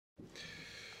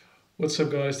What's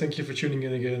up guys, thank you for tuning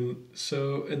in again.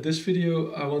 So in this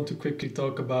video I want to quickly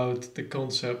talk about the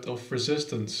concept of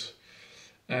resistance.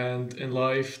 And in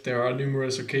life there are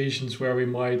numerous occasions where we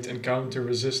might encounter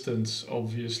resistance,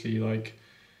 obviously, like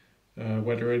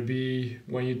whether it be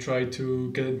when you try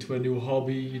to get into a new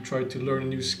hobby, you try to learn a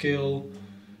new skill,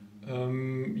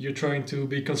 you're trying to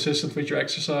be consistent with your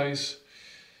exercise.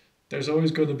 There's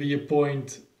always going to be a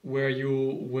point where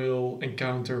you will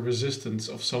encounter resistance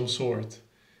of some sort.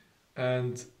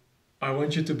 And I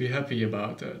want you to be happy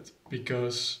about that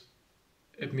because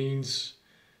it means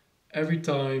every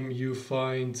time you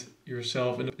find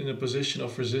yourself in a position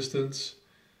of resistance,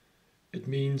 it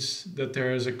means that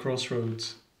there is a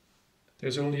crossroads.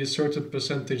 There's only a certain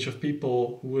percentage of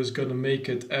people who is going to make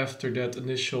it after that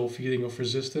initial feeling of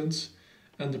resistance,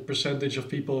 and the percentage of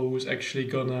people who is actually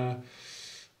gonna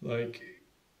like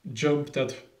jump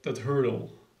that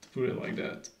hurdle, to put it like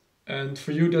that. And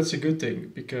for you, that's a good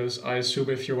thing because I assume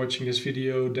if you're watching this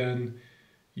video, then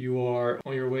you are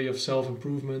on your way of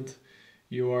self-improvement.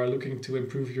 You are looking to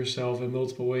improve yourself in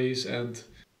multiple ways, and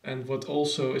what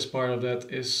also is part of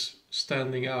that is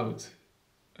standing out.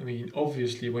 I mean,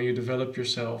 obviously, when you develop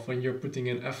yourself, when you're putting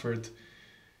in effort,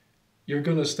 you're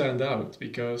gonna stand out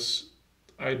because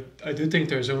I do think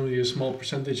there's only a small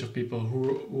percentage of people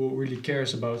who really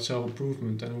cares about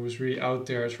self-improvement and who is really out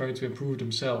there trying to improve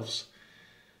themselves.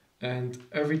 And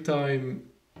every time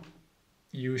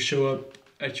you show up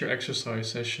at your exercise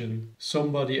session,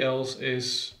 somebody else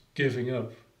is giving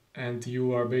up, and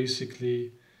you are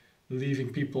basically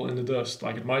leaving people in the dust.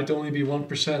 Like, it might only be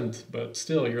 1%, but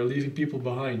still, you're leaving people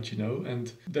behind,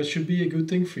 and that should be a good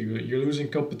thing for you. You're losing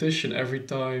competition every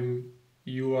time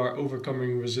you are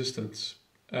overcoming resistance.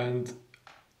 And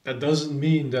that doesn't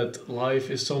mean that life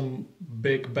is some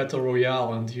big battle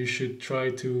royale and you should try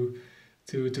to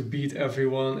beat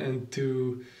everyone and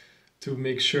to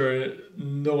make sure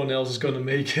no one else is gonna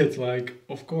make it. Like,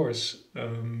 of course,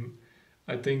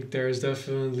 I think there is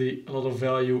definitely a lot of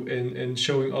value in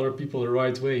showing other people the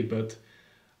right way, but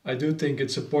I do think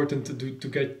it's important to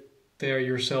get there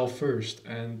yourself first.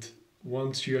 And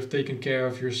once you have taken care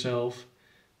of yourself,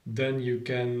 then you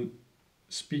can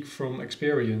speak from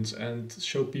experience and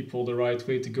show people the right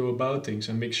way to go about things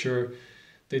and make sure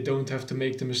they don't have to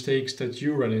make the mistakes that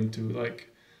you run into. Like,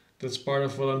 that's part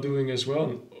of what I'm doing as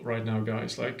well right now,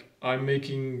 guys. Like, I'm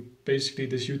making basically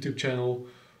this YouTube channel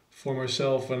for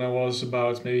myself when I was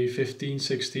about maybe 15,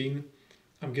 16.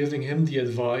 I'm giving him the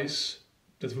advice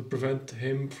that would prevent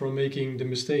him from making the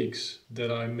mistakes that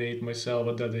I made myself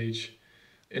at that age.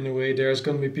 In a way, there's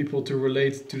going to be people to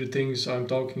relate to the things I'm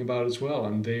talking about as well,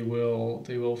 and they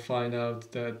will find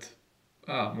out that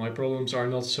my problems are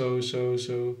not so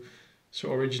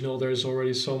original. There's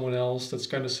already someone else that's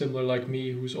kind of similar like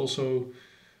me who also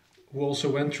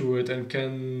went through it and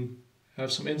can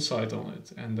have some insight on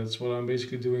it. And that's what I'm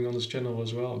basically doing on this channel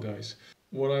as well, guys.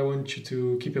 What I want you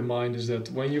to keep in mind is that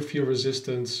when you feel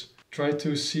resistance, try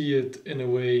to see it in a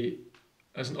way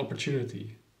as an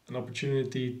opportunity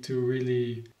to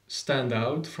really stand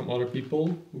out from other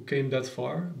people who came that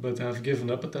far but have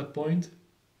given up at that point,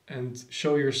 and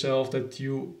show yourself that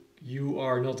you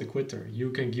are not a quitter.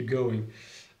 You can keep going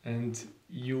and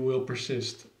you will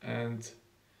persist. And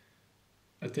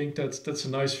I think that's a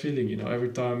nice feeling, every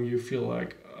time you feel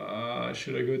like,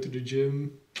 should I go to the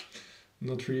gym?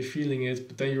 Not really feeling it,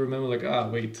 but then you remember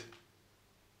like, wait,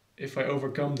 if I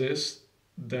overcome this,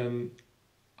 then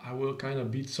I will kind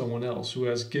of beat someone else who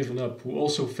has given up, who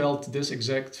also felt this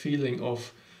exact feeling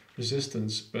of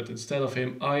resistance, but instead of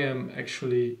him, I am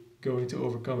actually going to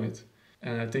overcome it.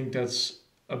 And I think that's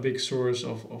a big source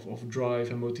of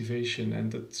drive and motivation,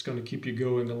 and that's going to keep you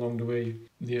going along the way.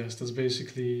 Yes, that's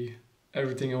basically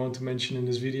everything I want to mention in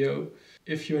this video.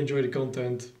 If you enjoy the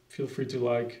content, feel free to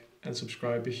like and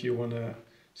subscribe if you want to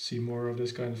see more of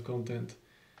this kind of content.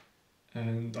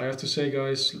 And I have to say,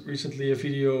 guys, recently a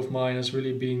video of mine has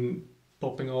really been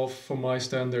popping off for my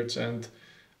standards, and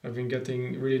I've been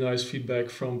getting really nice feedback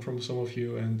from some of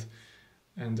you, and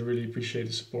I really appreciate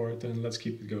the support, and let's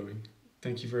keep it going.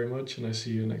 Thank you very much, and I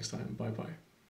see you next time. Bye bye.